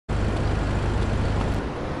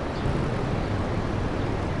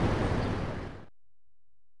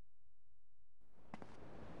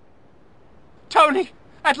Toni!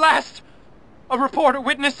 At last! A reporter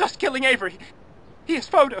witnessed us killing Avery. He has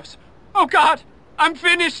photos. Oh God! I'm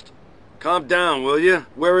finished! Calm down, will you?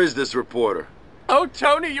 Where is this reporter? Oh,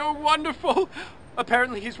 Toni, you're wonderful!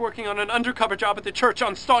 Apparently he's working on an undercover job at the church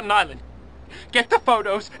on Staunton Island. Get the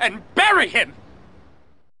photos and bury him!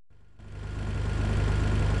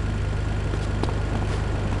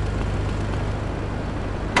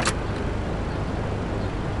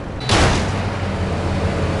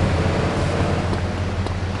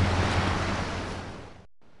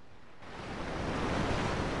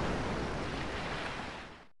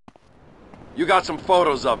 You got some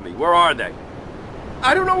photos of me. Where are they?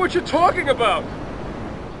 I don't know what you're talking about!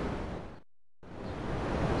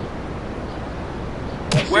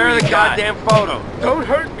 Where are the goddamn photos? Don't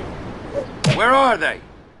hurt me! Where are they?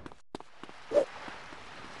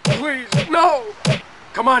 Please, no!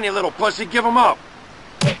 Come on, you little pussy, give them up!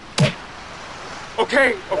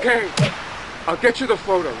 Okay. I'll get you the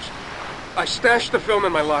photos. I stashed the film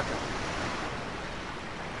in my locker.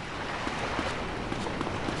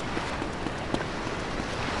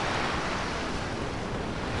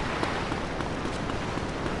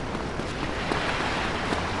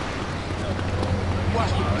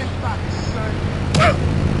 Watch the big pockets, son.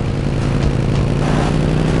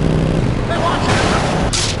 Hey, watch it!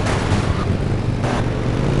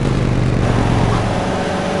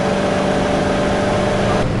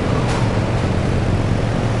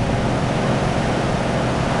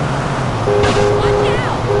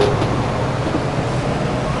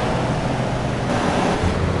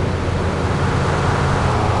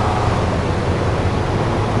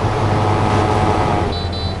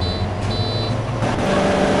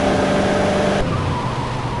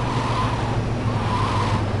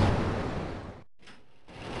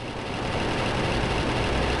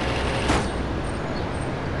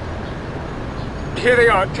 Here they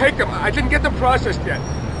are. Take them. I didn't get them processed yet.